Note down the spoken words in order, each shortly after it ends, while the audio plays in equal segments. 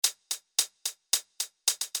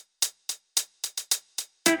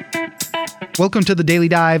Welcome to the Daily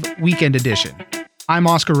Dive Weekend Edition. I'm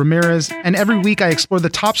Oscar Ramirez, and every week I explore the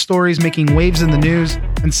top stories making waves in the news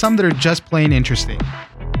and some that are just plain interesting.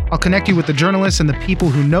 I'll connect you with the journalists and the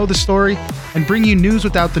people who know the story and bring you news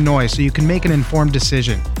without the noise so you can make an informed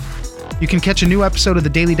decision. You can catch a new episode of the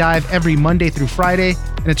Daily Dive every Monday through Friday,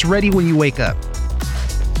 and it's ready when you wake up.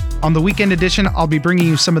 On the Weekend Edition, I'll be bringing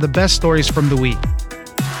you some of the best stories from the week.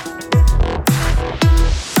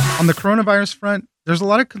 On the coronavirus front, there's a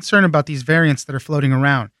lot of concern about these variants that are floating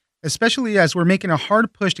around, especially as we're making a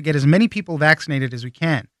hard push to get as many people vaccinated as we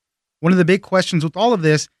can. One of the big questions with all of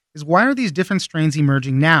this is, why are these different strains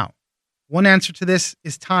emerging now? One answer to this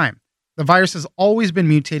is time. The virus has always been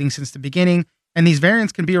mutating since the beginning, and these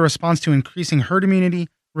variants can be a response to increasing herd immunity,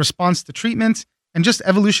 response to treatments, and just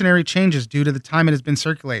evolutionary changes due to the time it has been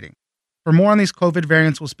circulating. For more on these COVID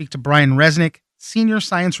variants, we'll speak to Brian Resnick, senior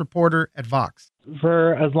science reporter at Vox.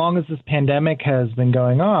 For as long as this pandemic has been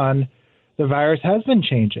going on, the virus has been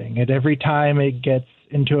changing. At every time it gets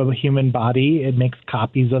into a human body, it makes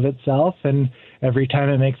copies of itself, and every time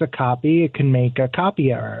it makes a copy, it can make a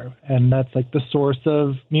copy error. And that's like the source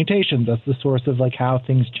of mutations. That's the source of like how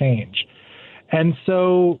things change. And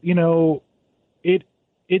so,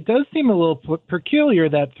 it does seem a little peculiar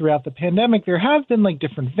that throughout the pandemic, there have been like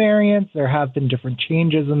different variants, there have been different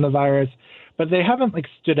changes in the virus, but they haven't like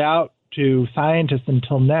stood out to scientists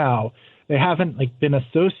until now. They haven't like been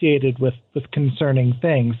associated with concerning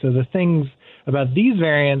things. So the things about these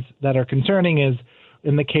variants that are concerning is,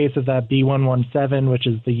 in the case of that B117, which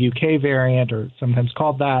is the UK variant, or sometimes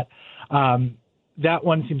called that, that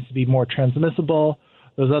one seems to be more transmissible.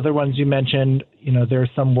 Those other ones you mentioned, there are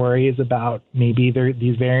some worries about maybe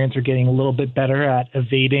these variants are getting a little bit better at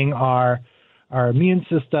evading our immune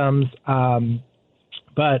systems.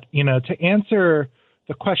 But to answer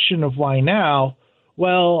the question of why now,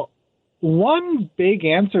 well, one big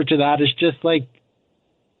answer to that is just like,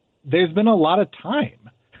 there's been a lot of time.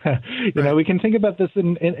 Right. We can think about this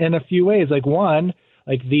in a few ways. Like one,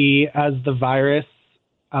 as the virus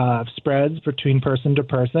spreads between person to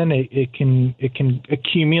person, it can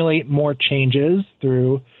accumulate more changes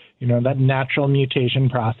through that natural mutation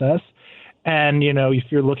process. And if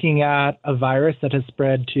you're looking at a virus that has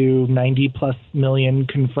spread to 90 plus million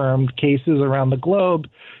confirmed cases around the globe,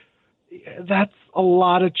 that's a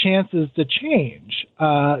lot of chances to change.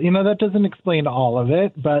 That doesn't explain all of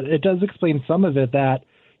it, but it does explain some of it, that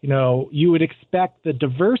you would expect the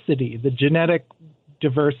diversity, the genetic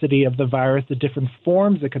diversity of the virus, the different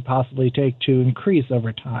forms it could possibly take, to increase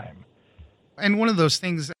over time. And one of those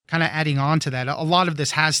things, kind of adding on to that, a lot of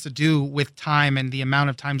this has to do with time and the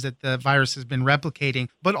amount of times that the virus has been replicating,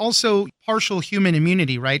 but also partial human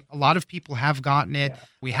immunity, right? A lot of people have gotten it. Yeah.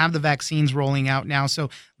 We have the vaccines rolling out now.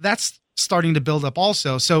 So that's starting to build up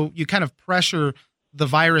also. So you kind of pressure the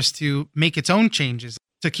virus to make its own changes,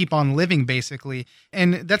 to keep on living, basically.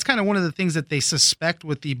 And that's kind of one of the things that they suspect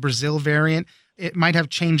with the Brazil variant. It might have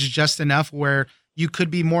changed just enough where you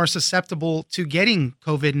could be more susceptible to getting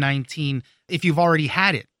COVID-19 if you've already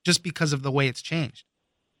had it, just because of the way it's changed.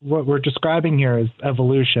 What we're describing here is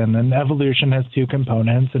evolution, and evolution has two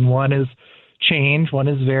components, and one is change, one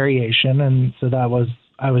is variation. And so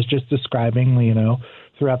I was just describing,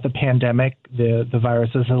 throughout the pandemic, the virus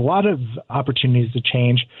has a lot of opportunities to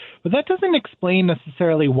change, but that doesn't explain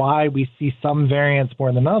necessarily why we see some variants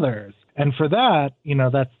more than others. And for that,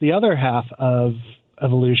 that's the other half of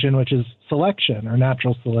evolution, which is selection, or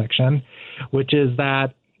natural selection, which is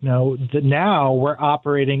that, now we're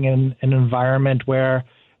operating in an environment where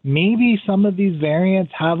maybe some of these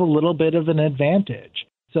variants have a little bit of an advantage.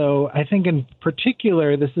 So I think in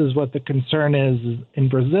particular, this is what the concern is in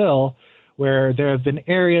Brazil, where there have been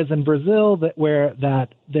areas in Brazil where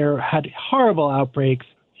there had horrible outbreaks.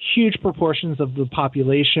 Huge proportions of the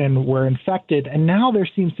population were infected, and now there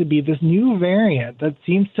seems to be this new variant that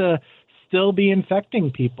seems to still be infecting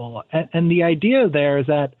people. And the idea there is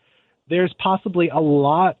that there's possibly a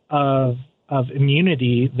lot of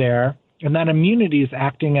immunity there, and that immunity is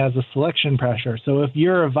acting as a selection pressure. So if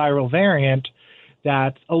you're a viral variant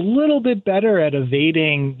that's a little bit better at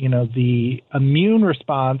evading, the immune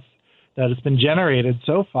response that has been generated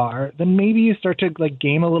so far, then maybe you start to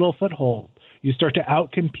gain a little foothold. You start to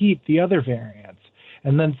outcompete the other variants.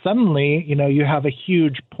 And then suddenly, you have a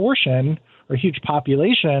huge portion or huge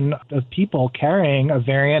population of people carrying a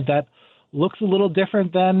variant that looks a little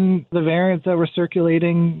different than the variants that were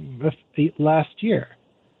circulating last year.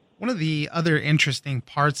 One of the other interesting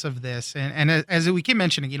parts of this, and as we keep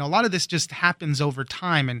mentioning, a lot of this just happens over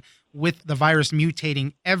time and with the virus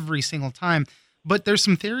mutating every single time. But there's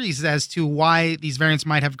some theories as to why these variants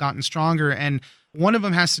might have gotten stronger. And one of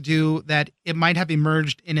them has to do that it might have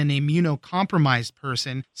emerged in an immunocompromised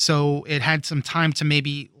person. So it had some time to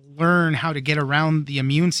maybe learn how to get around the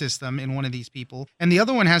immune system in one of these people. And the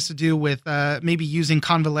other one has to do with maybe using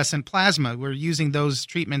convalescent plasma. We're using those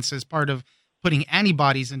treatments as part of putting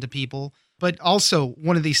antibodies into people. But also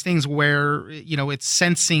one of these things where, it's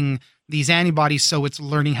sensing these antibodies, so it's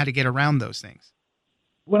learning how to get around those things.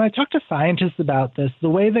 When I talk to scientists about this, the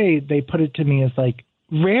way they put it to me is like,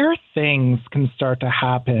 rare things can start to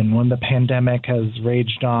happen when the pandemic has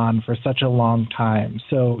raged on for such a long time.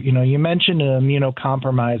 So, you mentioned an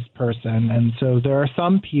immunocompromised person. And so there are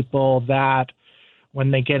some people that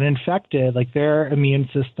when they get infected, like their immune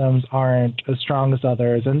systems aren't as strong as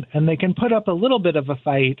others. And they can put up a little bit of a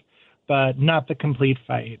fight, but not the complete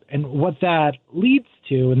fight. And what that leads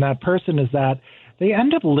to in that person is that they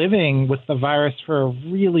end up living with the virus for a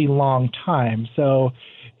really long time. So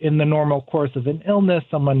in the normal course of an illness,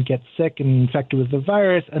 someone gets sick and infected with the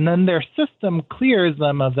virus, and then their system clears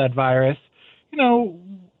them of that virus,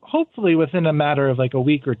 hopefully within a matter of like a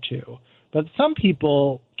week or two. But some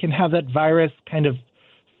people can have that virus kind of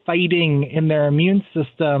fighting with their immune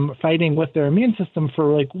system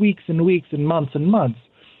for like weeks and weeks and months and months.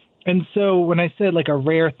 And so when I said like a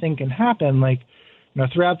rare thing can happen, like,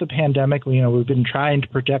 throughout the pandemic, we've been trying to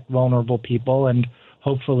protect vulnerable people, and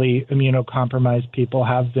hopefully immunocompromised people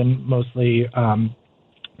have been mostly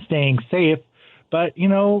staying safe. But,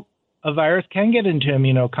 a virus can get into an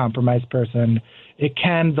immunocompromised person. It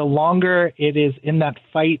can, the longer it is in that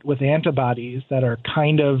fight with antibodies that are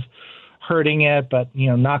kind of hurting it, but,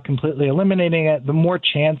 not completely eliminating it, the more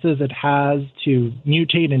chances it has to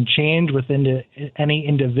mutate and change within any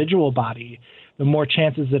individual body, the more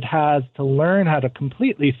chances it has to learn how to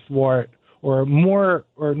completely thwart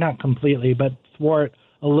not completely, but thwart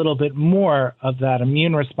a little bit more of that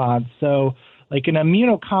immune response. So like an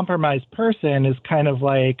immunocompromised person is kind of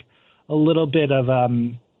like a little bit of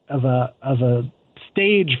a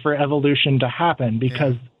stage for evolution to happen,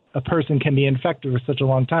 because a person can be infected for such a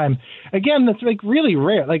long time. Again, that's like really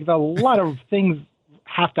rare. Like a lot of things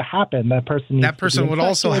have to happen. That person would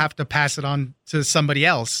also have to pass it on to somebody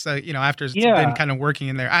else, after it's been kind of working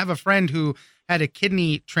in there. I have a friend who had a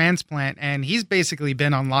kidney transplant, and he's basically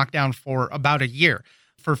been on lockdown for about a year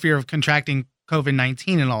for fear of contracting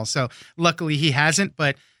COVID-19 and all. So luckily he hasn't,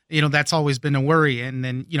 but that's always been a worry. And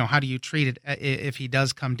then, how do you treat it if he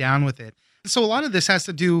does come down with it? So a lot of this has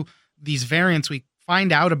to do, these variants, we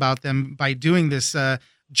find out about them by doing this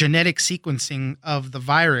genetic sequencing of the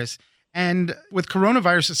virus. And with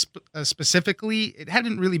coronavirus specifically, it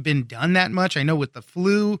hadn't really been done that much. I know with the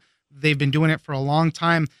flu, they've been doing it for a long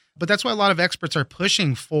time, but that's why a lot of experts are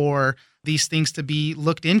pushing for these things to be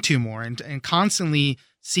looked into more and constantly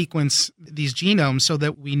sequence these genomes so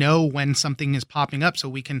that we know when something is popping up so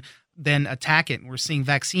we can then attack it. And we're seeing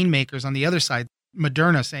vaccine makers on the other side,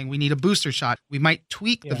 Moderna, saying we need a booster shot. We might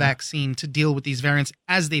tweak the vaccine to deal with these variants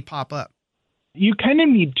as they pop up. You kind of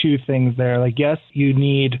need two things there. Like, yes, you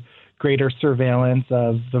need greater surveillance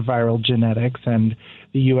of the viral genetics, and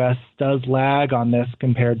the U.S. does lag on this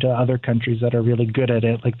compared to other countries that are really good at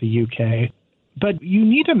it, like the UK. But you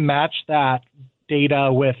need to match that data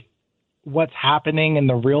with what's happening in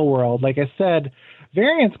the real world. Like I said,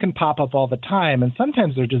 variants can pop up all the time, and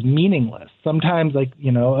sometimes they're just meaningless. Sometimes,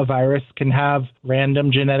 a virus can have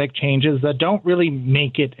random genetic changes that don't really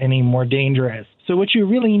make it any more dangerous. So what you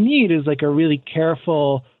really need is like a really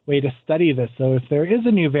careful way to study this. So if there is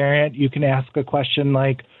a new variant, you can ask a question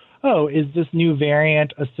like, oh, is this new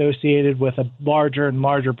variant associated with a larger and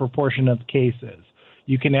larger proportion of cases?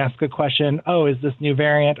 You can ask a question, oh, is this new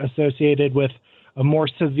variant associated with a more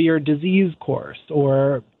severe disease course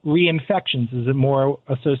or reinfections? Is it more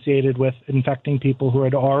associated with infecting people who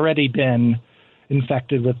had already been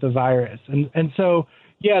infected with the virus? And so,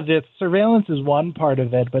 the surveillance is one part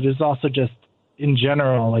of it, but it's also just in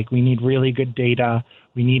general, like we need really good data.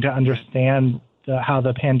 We need to understand how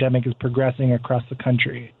the pandemic is progressing across the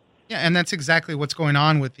country. Yeah, and that's exactly what's going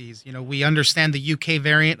on with these. We understand the UK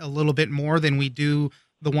variant a little bit more than we do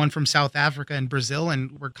the one from South Africa and Brazil,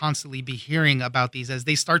 and we're constantly be hearing about these as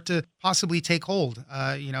they start to possibly take hold.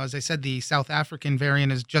 As I said, the South African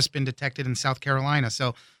variant has just been detected in South Carolina,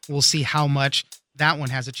 so we'll see how much that one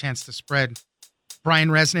has a chance to spread. Brian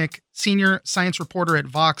Resnick, senior science reporter at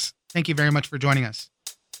Vox, thank you very much for joining us.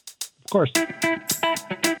 Of course.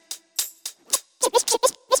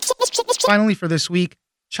 Finally, for this week,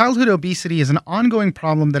 childhood obesity is an ongoing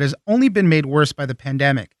problem that has only been made worse by the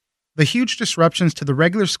pandemic. The huge disruptions to the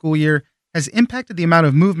regular school year has impacted the amount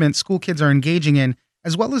of movement school kids are engaging in,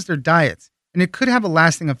 as well as their diets, and it could have a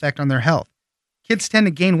lasting effect on their health. Kids tend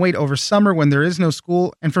to gain weight over summer when there is no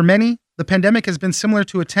school, and for many, the pandemic has been similar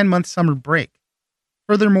to a 10-month summer break.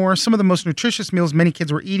 Furthermore, some of the most nutritious meals many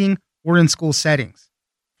kids were eating were in school settings.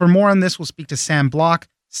 For more on this, we'll speak to Sam Block,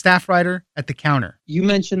 staff writer at The Counter. You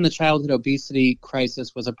mentioned the childhood obesity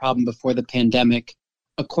crisis was a problem before the pandemic.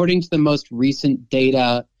 According to the most recent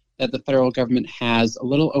data that the federal government has, a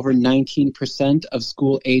little over 19% of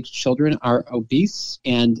school-aged children are obese,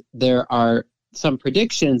 and there are some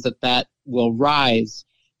predictions that that will rise,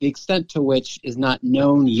 the extent to which is not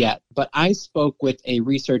known yet. But I spoke with a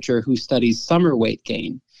researcher who studies summer weight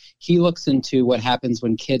gain. He looks into what happens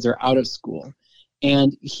when kids are out of school.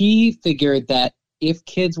 And he figured that if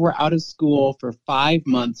kids were out of school for 5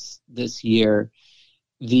 months this year,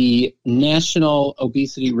 the national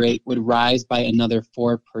obesity rate would rise by another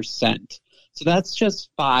 4%. So that's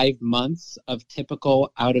just 5 months of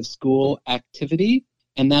typical out-of-school activity.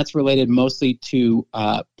 And that's related mostly to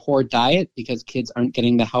poor diet because kids aren't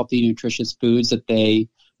getting the healthy, nutritious foods that they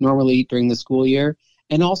normally eat during the school year.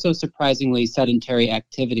 And also, surprisingly, sedentary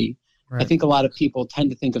activity. Right. I think a lot of people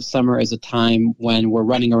tend to think of summer as a time when we're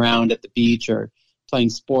running around at the beach or playing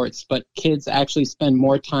sports, but kids actually spend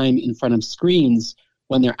more time in front of screens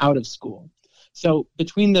when they're out of school. So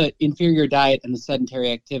between the inferior diet and the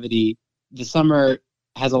sedentary activity, the summer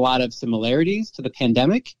has a lot of similarities to the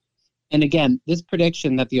pandemic. And again, this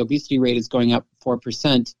prediction that the obesity rate is going up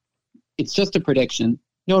 4%, it's just a prediction.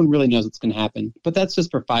 No one really knows what's going to happen, but that's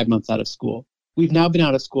just for 5 months out of school. We've now been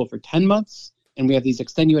out of school for 10 months, and we have these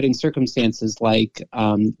extenuating circumstances like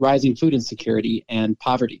rising food insecurity and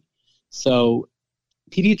poverty. So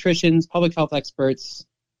pediatricians, public health experts,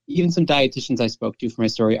 even some dietitians I spoke to for my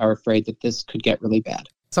story are afraid that this could get really bad.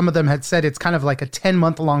 Some of them had said it's kind of like a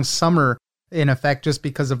 10-month-long summer in effect just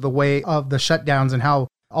because of the way of the shutdowns and how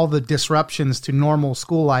all the disruptions to normal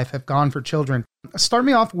school life have gone for children. Start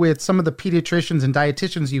me off with some of the pediatricians and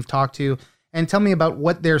dietitians you've talked to and tell me about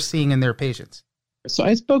what they're seeing in their patients. So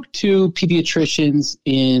I spoke to pediatricians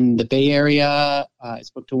in the Bay Area. I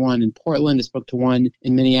spoke to one in Portland. I spoke to one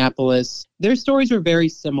in Minneapolis. Their stories were very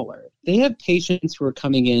similar. They have patients who are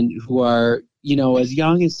coming in who are, as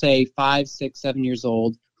young as, say, 5, 6, 7 years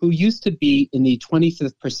old, who used to be in the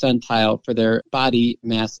 25th percentile for their body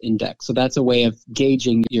mass index. So that's a way of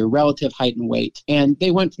gauging your relative height and weight. And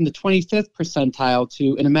they went from the 25th percentile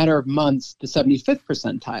to, in a matter of months, the 75th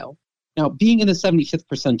percentile. Now, being in the 75th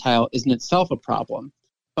percentile is in itself a problem.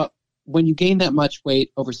 But when you gain that much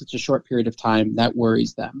weight over such a short period of time, that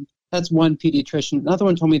worries them. That's one pediatrician. Another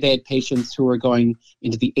one told me they had patients who were going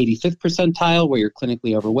into the 85th percentile, where you're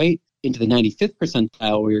clinically overweight, into the 95th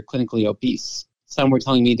percentile, where you're clinically obese. Some were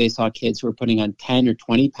telling me they saw kids who were putting on 10 or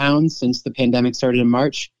 20 pounds since the pandemic started in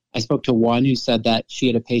March. I spoke to one who said that she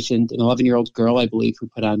had a patient, an 11-year-old girl, I believe, who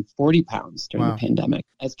put on 40 pounds during the pandemic.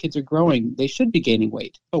 As kids are growing, they should be gaining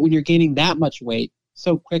weight. But when you're gaining that much weight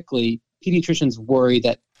so quickly, pediatricians worry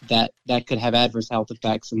that could have adverse health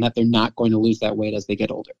effects and that they're not going to lose that weight as they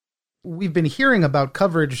get older. We've been hearing about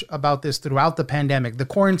coverage about this throughout the pandemic, the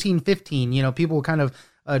quarantine 15, people kind of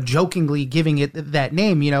jokingly giving it that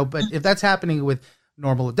name, but if that's happening with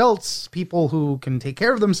normal adults, people who can take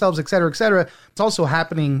care of themselves, et cetera, it's also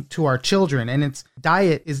happening to our children, and it's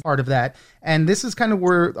diet is part of that. And this is kind of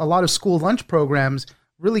where a lot of school lunch programs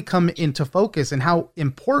really come into focus and how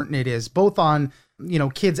important it is, both on,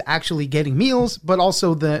 kids actually getting meals, but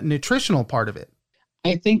also the nutritional part of it.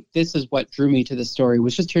 I think this is what drew me to the story,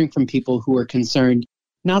 was just hearing from people who were concerned,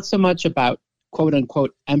 not so much about quote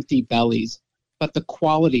unquote empty bellies, but the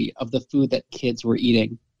quality of the food that kids were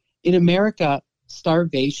eating. In America,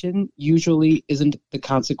 starvation usually isn't the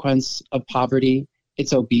consequence of poverty,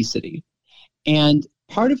 it's obesity. And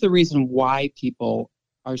part of the reason why people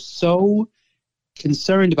are so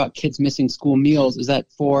concerned about kids missing school meals is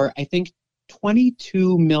that for, I think,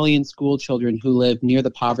 22 million school children who live near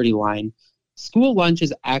the poverty line, school lunch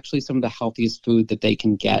is actually some of the healthiest food that they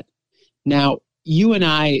can get. Now, you and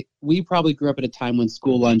I, we probably grew up at a time when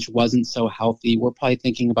school lunch wasn't so healthy. We're probably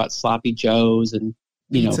thinking about sloppy joes and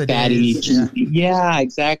fatty. Yeah,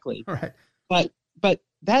 exactly. Right. But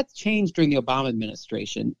that changed during the Obama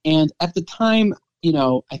administration. And at the time,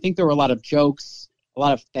 I think there were a lot of jokes, a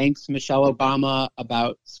lot of thanks to Michelle Obama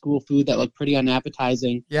about school food that looked pretty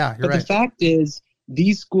unappetizing. Yeah, you're right. But the fact is,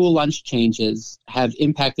 these school lunch changes have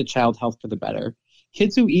impacted child health for the better.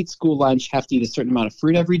 Kids who eat school lunch have to eat a certain amount of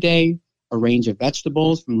fruit every day, a range of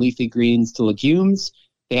vegetables from leafy greens to legumes.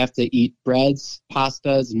 They have to eat breads,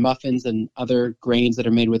 pastas, and muffins and other grains that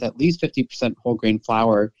are made with at least 50% whole grain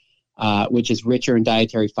flour, which is richer in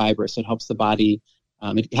dietary fiber. So it helps the body,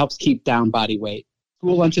 it helps keep down body weight.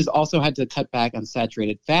 School lunches also had to cut back on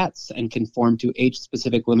saturated fats and conform to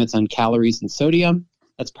age-specific limits on calories and sodium.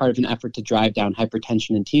 That's part of an effort to drive down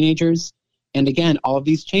hypertension in teenagers. And again, all of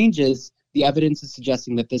these changes, the evidence is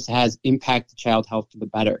suggesting that this has impacted child health for the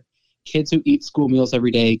better. Kids who eat school meals every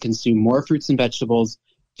day consume more fruits and vegetables,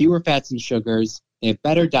 fewer fats and sugars, they have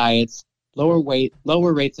better diets, lower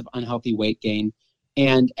rates of unhealthy weight gain.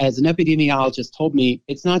 And as an epidemiologist told me,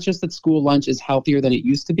 it's not just that school lunch is healthier than it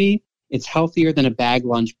used to be, it's healthier than a bag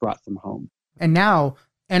lunch brought from home. And now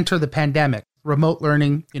enter the pandemic, remote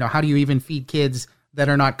learning. How do you even feed kids that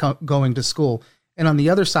are not going to school? And on the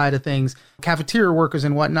other side of things, cafeteria workers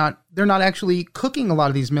and whatnot, they're not actually cooking a lot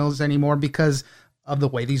of these meals anymore because of the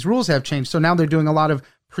way these rules have changed. So now they're doing a lot of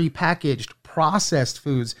prepackaged, processed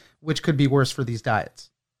foods, which could be worse for these diets.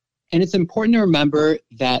 And it's important to remember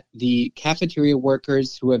that the cafeteria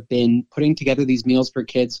workers who have been putting together these meals for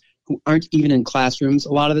kids who aren't even in classrooms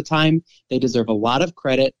a lot of the time, they deserve a lot of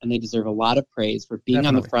credit and they deserve a lot of praise for being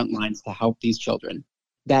on the front lines to help these children.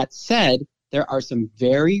 That said, there are some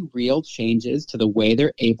very real changes to the way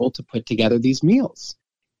they're able to put together these meals.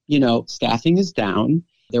 Staffing is down.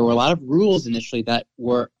 There were a lot of rules initially that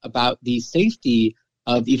were about the safety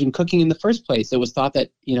of even cooking in the first place. It was thought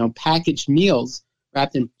that, packaged meals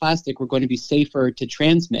wrapped in plastic were going to be safer to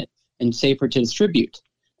transmit and safer to distribute.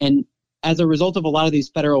 And as a result of a lot of these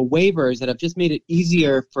federal waivers that have just made it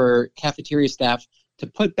easier for cafeteria staff to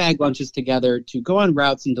put bag lunches together, to go on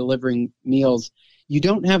routes and delivering meals, you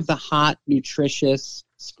don't have the hot, nutritious,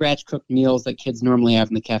 scratch-cooked meals that kids normally have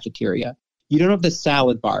in the cafeteria. You don't have the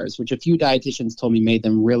salad bars, which a few dietitians told me made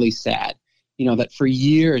them really sad. That for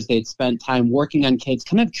years they'd spent time working on kids,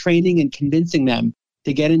 kind of training and convincing them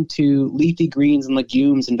to get into leafy greens and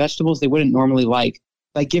legumes and vegetables they wouldn't normally like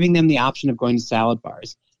by giving them the option of going to salad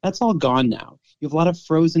bars. That's all gone now. You have a lot of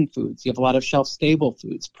frozen foods. You have a lot of shelf-stable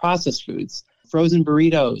foods, processed foods, frozen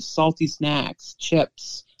burritos, salty snacks,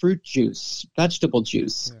 chips, fruit juice, vegetable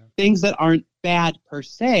juice, things that aren't bad per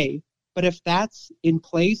se. But if that's in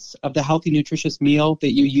place of the healthy, nutritious meal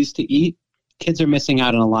that you used to eat, kids are missing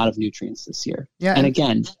out on a lot of nutrients this year. Yeah, and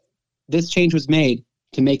again, this change was made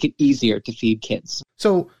to make it easier to feed kids.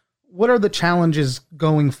 So what are the challenges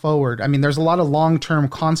going forward? I mean, there's a lot of long-term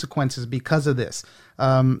consequences because of this.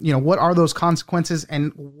 What are those consequences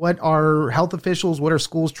and what are health officials, what are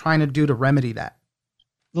schools trying to do to remedy that?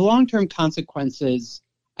 The long-term consequences,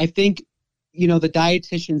 I think, the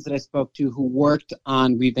dietitians that I spoke to who worked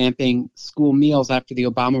on revamping school meals after the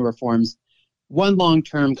Obama reforms, one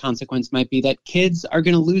long-term consequence might be that kids are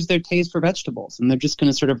going to lose their taste for vegetables and they're just going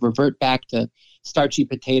to sort of revert back to starchy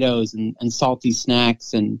potatoes and salty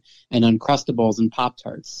snacks and Uncrustables and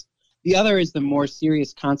Pop-Tarts. The other is the more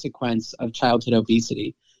serious consequence of childhood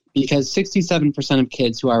obesity, because 67% of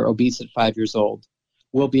kids who are obese at 5 years old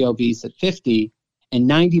will be obese at 50, and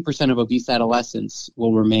 90% of obese adolescents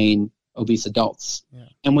will remain obese adults. Yeah.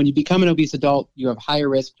 And when you become an obese adult, you have higher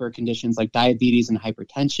risk for conditions like diabetes and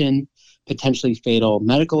hypertension, potentially fatal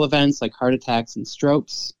medical events like heart attacks and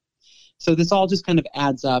strokes. So this all just kind of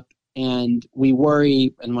adds up, and we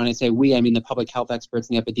worry, and when I say we, I mean the public health experts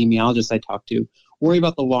and the epidemiologists I talk to, worry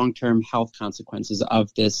about the long-term health consequences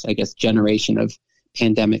of this, generation of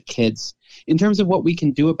pandemic kids. In terms of what we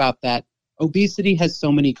can do about that, obesity has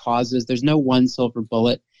so many causes. There's no one silver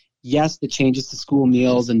bullet. Yes, the changes to school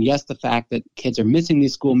meals, and yes, the fact that kids are missing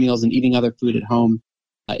these school meals and eating other food at home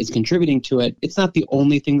is contributing to it. It's not the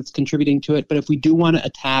only thing that's contributing to it, but if we do want to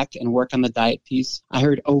attack and work on the diet piece, I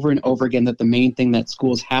heard over and over again that the main thing that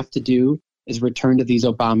schools have to do is return to these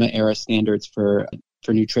Obama-era standards for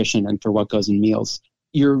nutrition and for what goes in meals.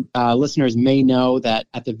 Your listeners may know that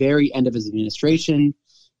at the very end of his administration,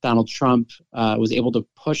 Donald Trump was able to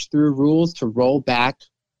push through rules to roll back.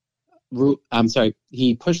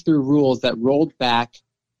 He pushed through rules that rolled back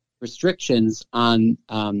restrictions on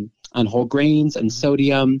whole grains and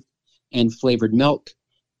sodium and flavored milk.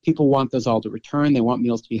 People want those all to return. They want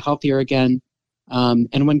meals to be healthier again.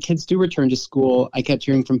 And when kids do return to school, I kept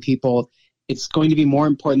hearing from people, it's going to be more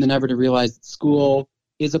important than ever to realize that school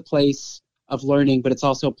is a place of learning, but it's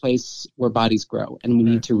also a place where bodies grow. And we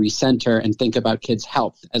need to recenter and think about kids'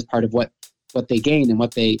 health as part of what they gain and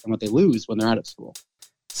what they lose when they're out of school.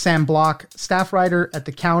 Sam Block, staff writer at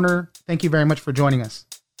The Counter, thank you very much for joining us.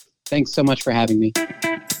 Thanks so much for having me.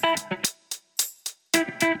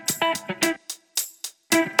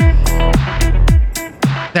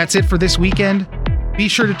 That's it for this weekend. Be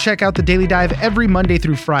sure to check out The Daily Dive every Monday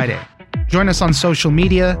through Friday. Join us on social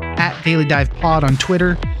media at Daily Dive Pod on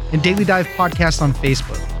Twitter and Daily Dive Podcast on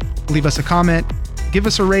Facebook. Leave us a comment, give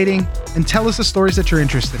us a rating, and tell us the stories that you're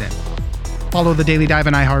interested in. Follow The Daily Dive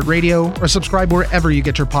on iHeartRadio or subscribe wherever you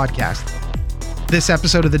get your podcast. This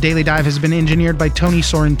episode of The Daily Dive has been engineered by Tony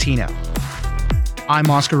Sorrentino. I'm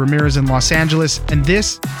Oscar Ramirez in Los Angeles, and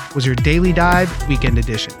this was your Daily Dive Weekend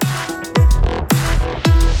Edition.